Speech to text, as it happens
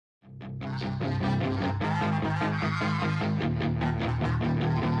What's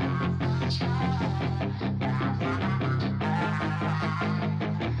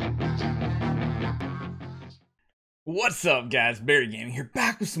up, guys? Barry Gaming here,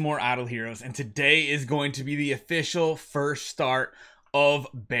 back with some more Idle Heroes, and today is going to be the official first start of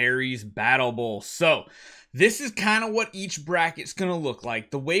Barry's Battle Bowl. So this is kind of what each bracket's going to look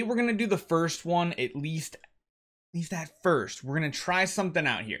like. The way we're going to do the first one, at least at first, we're going to try something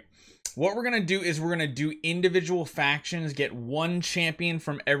out here. What we're going to do is we're going to do individual factions, get one champion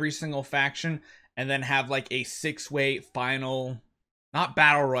from every single faction, and then have like a 6-way final, not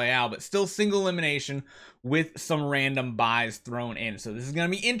battle royale, but still single elimination with some random buys thrown in. So this is going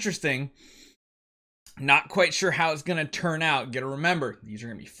to be interesting. Not quite sure how it's going to turn out. Gotta remember, these are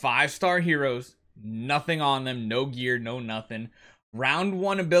going to be 5-star heroes, nothing on them, no gear, no nothing. Round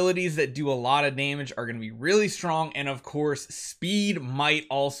 1 abilities that do a lot of damage are going to be really strong, and of course speed might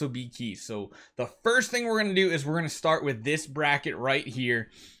also be key. So the first thing we're going to do is we're going to start with this bracket right here.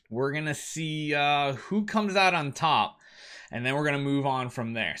 We're going to see who comes out on top, and then we're going to move on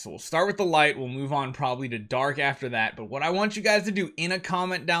from there. So we'll start with the light, we'll move on probably to dark after that. But what I want you guys to do in a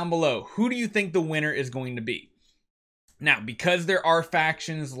comment down below, who do you think the winner is going to be? Now, because there are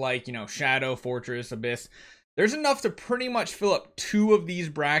factions like, you know, Shadow, Fortress, Abyss, there's enough to pretty much fill up 2 of these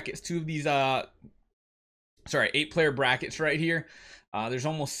brackets, 2 of these 8-player brackets right here. There's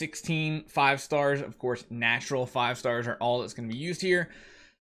almost 16 5-stars. Of course, natural 5-stars are all that's going to be used here.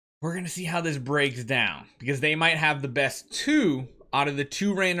 We're going to see how this breaks down, because they might have the best 2 out of the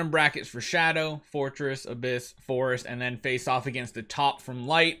 2 random brackets for Shadow, Fortress, Abyss, Forest, and then face off against the top from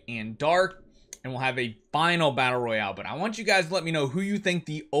Light and Dark, and we'll have a final battle royale. But I want you guys to let me know who you think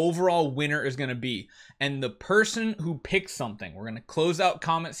the overall winner is going to be, and the person who picks something. We're going to close out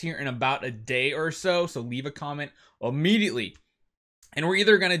comments here in about a day or so, so leave a comment immediately. And we're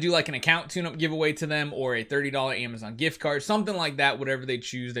either going to do like an account tune-up giveaway to them, or a $30 Amazon gift card, something like that, whatever they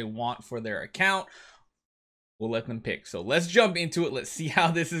choose they want for their account. We'll let them pick. So let's jump into it. Let's see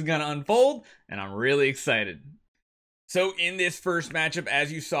how this is going to unfold, and I'm really excited. So in this first matchup,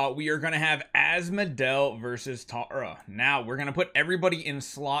 as you saw, we are going to have Asmodel versus Tara. Now, we're going to put everybody in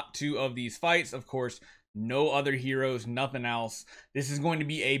slot 2 of these fights. Of course, no other heroes, nothing else. This is going to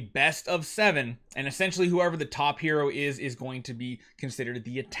be a best of 7, and essentially whoever the top hero is going to be considered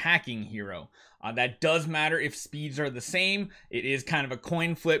the attacking hero. That does matter if speeds are the same. It is kind of a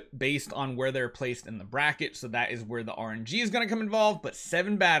coin flip based on where they're placed in the bracket, so that is where the RNG is going to come involved. But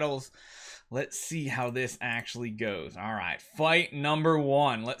 7 battles. Let's see how this actually goes. All right, fight number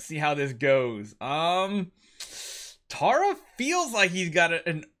 1. Let's see how this goes. Tara feels like he's got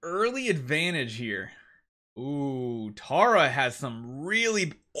an early advantage here. Ooh, Tara has some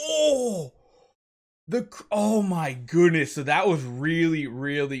really... Oh my goodness. So that was really,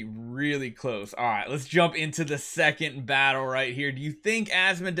 really, really close. All right, let's jump into the second battle right here. Do you think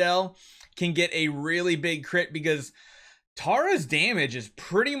Asmodel can get a really big crit? Because Tara's damage is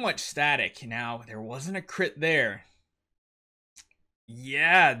pretty much static. Now, there wasn't a crit there.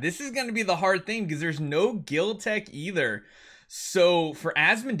 Yeah, this is going to be the hard thing, because there's no guild tech either. So for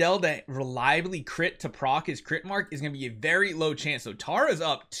Asmodel to reliably crit to proc his crit mark is going to be a very low chance. So Tara's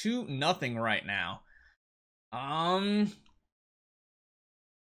up 2-0 right now.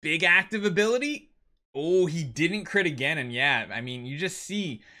 Big active ability. Oh, he didn't crit again. And yeah, I mean, you just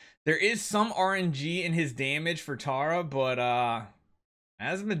see there is some RNG in his damage for Tara, but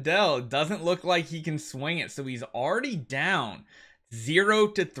Asmodel doesn't look like he can swing it. So he's already down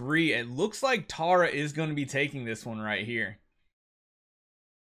 0-3. It looks like Tara is going to be taking this one right here.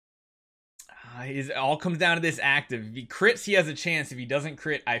 It all comes down to this active. If he crits, he has a chance. If he doesn't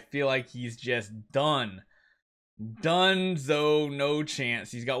crit, I feel like he's just done. Dunzo, no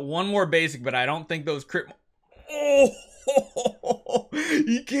chance. He's got one more basic, but I don't think those crit... Oh,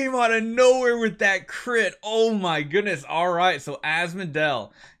 he came out of nowhere with that crit. Oh my goodness. All right, so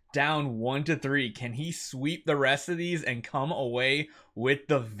Asmodel down 1-3. Can he sweep the rest of these and come away with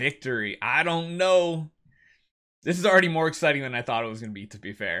the victory? I don't know. This is already more exciting than I thought it was going to be, to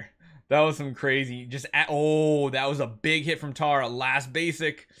be fair. That was some crazy, oh, that was a big hit from Tara. Last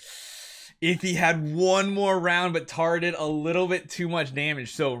basic. If he had one more round, but Tara did a little bit too much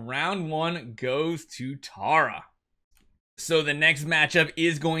damage. So round 1 goes to Tara. So the next matchup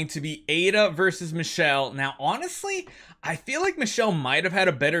is going to be Ada versus Michelle. Now, honestly, I feel like Michelle might have had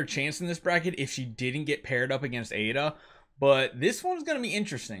a better chance in this bracket if she didn't get paired up against Ada. But this one's going to be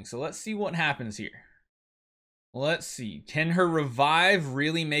interesting. So let's see what happens here. Let's see. Can her revive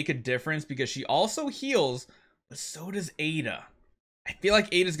really make a difference? Because she also heals, but so does Ada. I feel like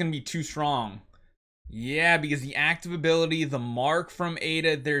Ada's going to be too strong. Yeah, because the active ability, the mark from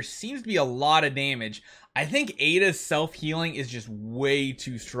Ada, there seems to be a lot of damage. I think Ada's self-healing is just way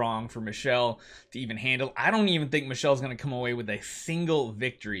too strong for Michelle to even handle. I don't even think Michelle's going to come away with a single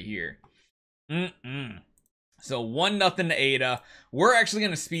victory here. So 1-0 to Ada. We're actually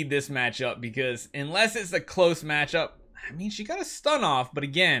going to speed this match up because unless it's a close matchup, I mean, she got a stun off, but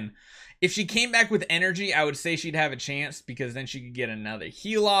again, if she came back with energy, I would say she'd have a chance because then she could get another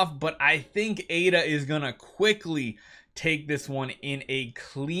heal off. But I think Ada is going to quickly take this one in a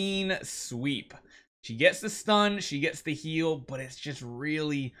clean sweep. She gets the stun, she gets the heal, but it's just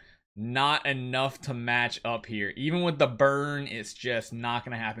really not enough to match up here. Even with the burn, it's just not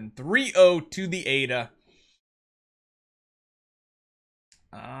going to happen. 3-0 to the Ada.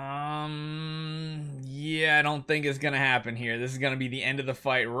 Yeah, I don't think it's gonna happen here. This is gonna be the end of the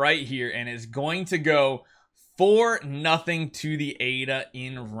fight right here, and it's going to go 4-0 to the Ada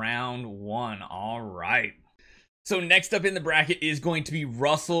in round 1. All right. So next up in the bracket is going to be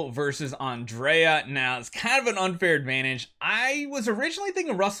Russell versus Andrea. Now, it's kind of an unfair advantage. I was originally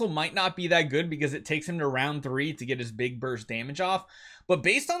thinking Russell might not be that good because it takes him to round 3 to get his big burst damage off. But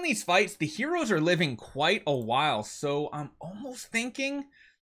based on these fights, the heroes are living quite a while. So I'm almost thinking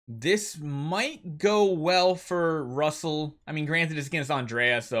this might go well for Russell. I mean, granted, it's against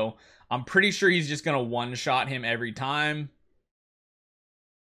Andrea, so I'm pretty sure he's just going to one-shot him every time.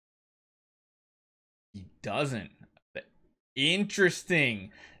 He doesn't.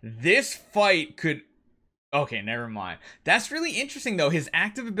 Interesting. This fight could... Okay, never mind. That's really interesting, though. His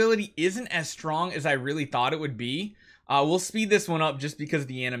active ability isn't as strong as I really thought it would be. We'll speed this one up just because of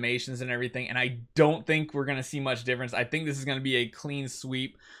the animations and everything, and I don't think we're going to see much difference. I think this is going to be a clean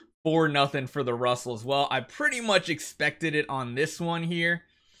sweep. 4-0 for the Russell as well. I pretty much expected it on this one here.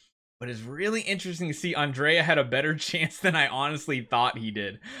 But it's really interesting to see Andrea had a better chance than I honestly thought he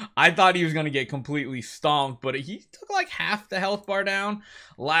did. I thought he was going to get completely stomped, but he took like half the health bar down.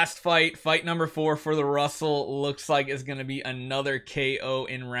 Last fight, fight number 4 for the Russell. Looks like it's going to be another KO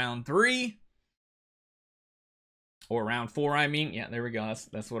in round 3. Or round 4, I mean. Yeah, there we go.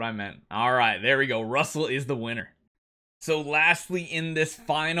 That's what I meant. All right, there we go. Russell is the winner. So lastly, in this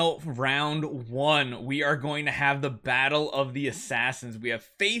final round 1, we are going to have the Battle of the Assassins. We have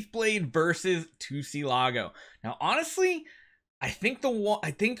Faithblade versus Tussilago. Now, honestly, I think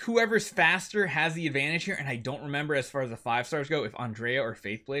whoever's faster has the advantage here, and I don't remember as far as the 5 stars go if Andrea or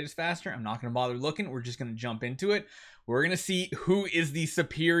Faithblade is faster. I'm not going to bother looking. We're just going to jump into it. We're going to see who is the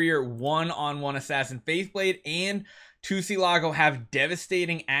superior one-on-one assassin. Faithblade and Tussilago have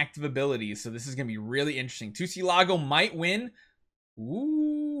devastating active abilities, so this is going to be really interesting. Tussilago might win.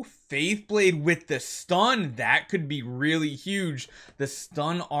 Ooh, Faithblade with the stun. That could be really huge. The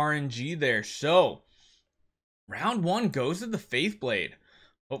stun RNG there. So, round 1 goes to the Faithblade.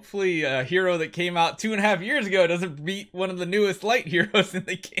 Hopefully a hero that came out 2.5 years ago doesn't beat one of the newest light heroes in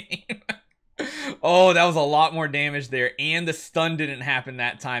the game. Oh, that was a lot more damage there, and the stun didn't happen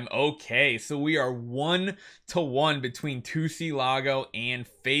that time. Okay, so we are 1-1 between Tussilago and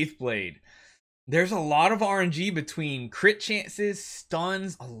Faithblade. There's a lot of RNG between crit chances,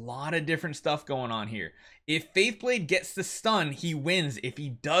 stuns, a lot of different stuff going on here. If Faithblade gets the stun, he wins. If he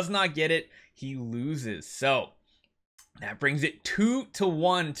does not get it, he loses. So, that brings it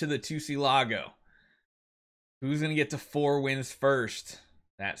 2-1 to the Tussilago. Who's going to get to 4 wins first?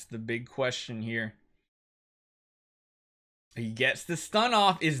 That's the big question here. He gets the stun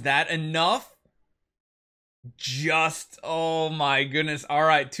off. Is that enough? Just, oh my goodness. All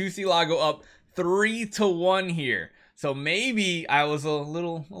right, Tussilago up 3-1 here. So maybe I was a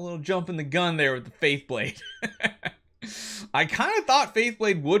little jumping the gun there with the Faithblade. I kind of thought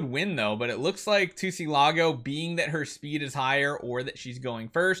Faithblade would win though, but it looks like Tussilago, being that her speed is higher or that she's going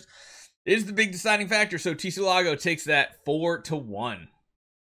first, is the big deciding factor. So Tussilago takes that 4-1.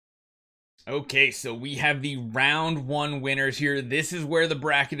 Okay, so we have the round 1 winners here. This is where the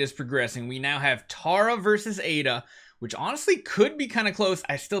bracket is progressing. We now have Tara versus Ada, which honestly could be kind of close.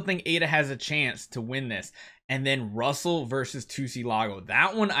 I still think Ada has a chance to win this. And then Russell versus Tussilago.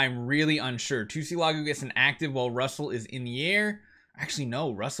 That one I'm really unsure. Tussilago gets an active while Russell is in the air. Actually,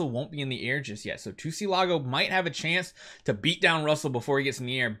 no, Russell won't be in the air just yet. So Tussilago might have a chance to beat down Russell before he gets in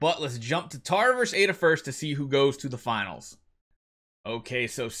the air. But let's jump to Tara versus Ada first to see who goes to the finals. Okay,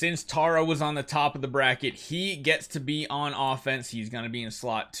 so since Tara was on the top of the bracket, he gets to be on offense. He's going to be in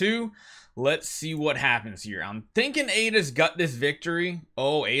slot 2. Let's see what happens here. I'm thinking Ada's got this victory.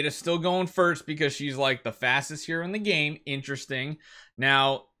 Oh, Ada's still going first because she's like the fastest hero in the game. Interesting.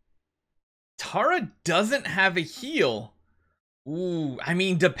 Now, Tara doesn't have a heal. Ooh, I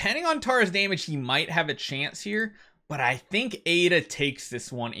mean, depending on Tara's damage, he might have a chance here. but I think Ada takes this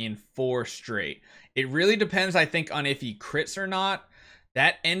one in 4 straight. It really depends, I think, on if he crits or not.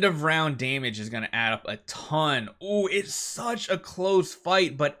 That end of round damage is going to add up a ton. Ooh, it's such a close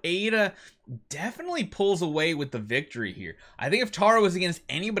fight, but Ada definitely pulls away with the victory here. I think if Tara was against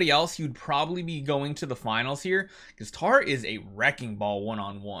anybody else, he would probably be going to the finals here, because Tara is a wrecking ball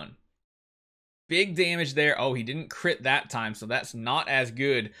one-on-one. Big damage there. Oh, he didn't crit that time, so that's not as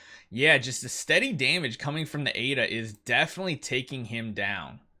good. Yeah, just the steady damage coming from the Ada is definitely taking him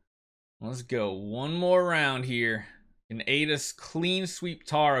down. Let's go one more round here. And Ada's clean sweep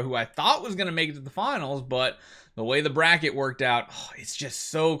Tara, who I thought was going to make it to the finals, but the way the bracket worked out, it's just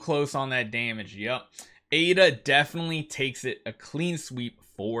so close on that damage. Yep. Ada definitely takes it a clean sweep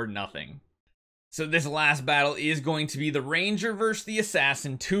for nothing. So this last battle is going to be the Ranger versus the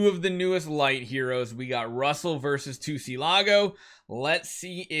Assassin, 2 of the newest light heroes. We got Russell versus Tussilago. Let's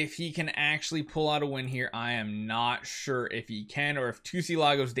see if he can actually pull out a win here. I am not sure if he can, or if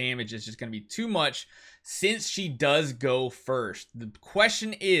Tussilago's damage is just going to be too much since she does go first. The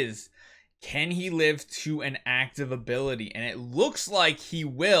question is, can he live to an active ability? And it looks like he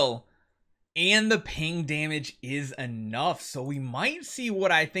will. And the ping damage is enough. So we might see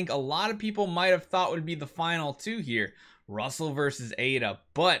what I think a lot of people might have thought would be the final 2 here. Russell versus Ada.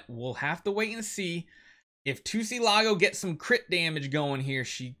 But we'll have to wait and see. If Tussilago gets some crit damage going here,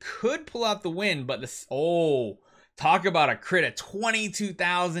 she could pull out the win. But this, oh, talk about a crit. A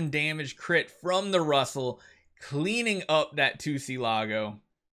 22,000 damage crit from the Russell. Cleaning up that Tussilago.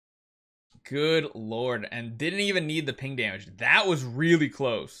 Good lord. And didn't even need the ping damage. That was really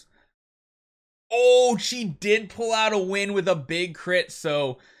close. Oh, she did pull out a win with a big crit.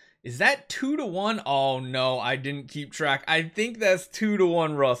 So is that 2-1? Oh no, I didn't keep track. I think that's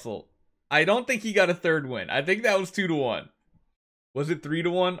 2-1 Russell. I don't think he got a 3rd win. I think that was 2-1. Was it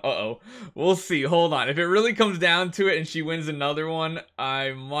 3-1? Uh-oh. We'll see. Hold on. If it really comes down to it and she wins another one,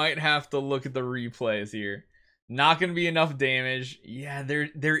 I might have to look at the replays here. Not going to be enough damage. Yeah,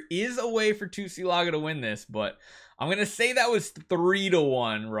 there is a way for Tussilago to win this, but I'm going to say that was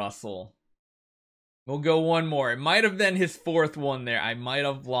 3-1 Russell. We'll go one more. It might have been his 4th one there. I might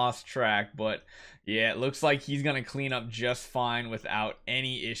have lost track, but yeah, it looks like he's going to clean up just fine without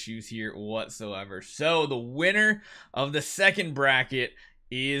any issues here whatsoever. So the winner of the 2nd bracket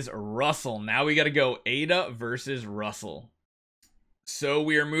is Russell. Now we got to go Ada versus Russell. So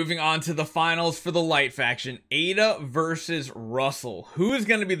we are moving on to the finals for the light faction. Ada versus Russell. Who is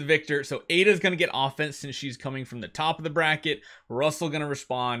going to be the victor? So Ada's going to get offense since she's coming from the top of the bracket. Russell going to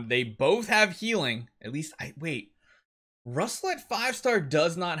respond. They both have healing. At least, wait. Russell at 5-star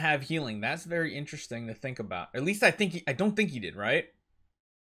does not have healing. That's very interesting to think about. At least I don't think he did, right?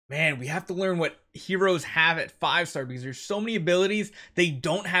 Man, we have to learn what heroes have at 5-star because there's so many abilities they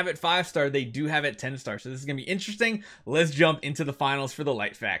don't have at 5-star. They do have at 10-star. So this is going to be interesting. Let's jump into the finals for the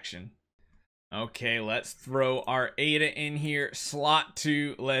light faction. Okay, let's throw our Ada in here. Slot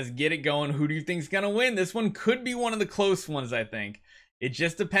 2. Let's get it going. Who do you think is going to win? This one could be one of the close ones, I think. It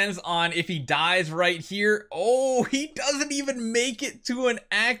just depends on if he dies right here. Oh, he doesn't even make it to an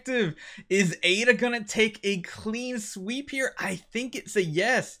active. Is Ada gonna take a clean sweep here? I think it's a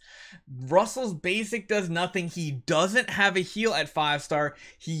yes. Russell's basic does nothing. He doesn't have a heal at 5-star.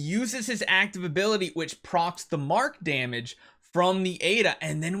 He uses his active ability, which procs the mark damage from the Ada,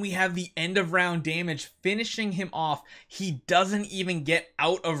 and then we have the end of round damage finishing him off. He doesn't even get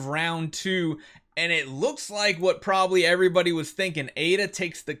out of round 2. And it looks like what probably everybody was thinking. Ada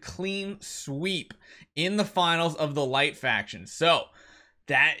takes the clean sweep in the finals of the light faction. So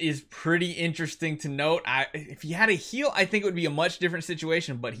that is pretty interesting to note. If he had a heal, I think it would be a much different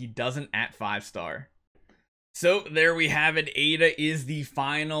situation, but he doesn't at 5-star. So there we have it. Ada is the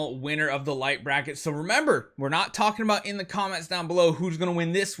final winner of the light bracket. So remember, we're not talking about in the comments down below who's going to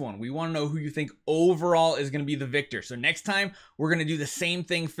win this one. We want to know who you think overall is going to be the victor. So next time, we're going to do the same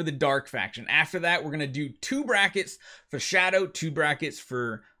thing for the dark faction. After that, we're going to do 2 brackets for Shadow, 2 brackets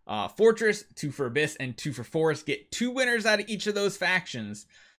for Fortress, 2 for Abyss, and 2 for Forest. Get 2 winners out of each of those factions.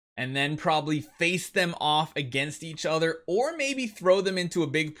 And then probably face them off against each other, or maybe throw them into a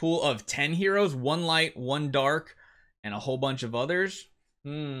big pool of 10 heroes, 1 light, 1 dark, and a whole bunch of others.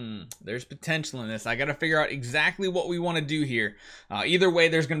 There's potential in this. I got to figure out exactly what we want to do here. Either way,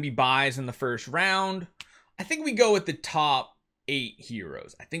 there's going to be buys in the first round. I think we go with the top 8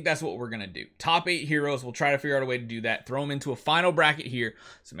 heroes. I think that's what we're going to do. Top 8 heroes. We'll try to figure out a way to do that. Throw them into a final bracket here.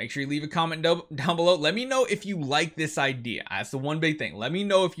 So make sure you leave a comment down below. Let me know if you like this idea. That's the one big thing. Let me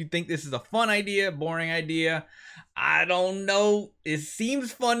know if you think this is a fun idea, boring idea. I don't know. It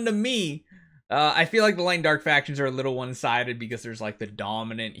seems fun to me. I feel like the Light and Dark factions are a little one-sided because there's like the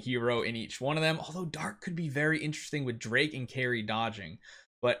dominant hero in each one of them. Although Dark could be very interesting with Drake and Carrie dodging.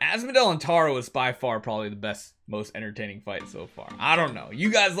 But Asmodel and Taro is by far probably the best, most entertaining fight so far. I don't know. You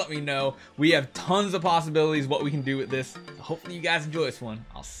guys let me know. We have tons of possibilities what we can do with this. So hopefully you guys enjoy this one.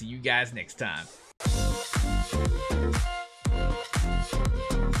 I'll see you guys next time.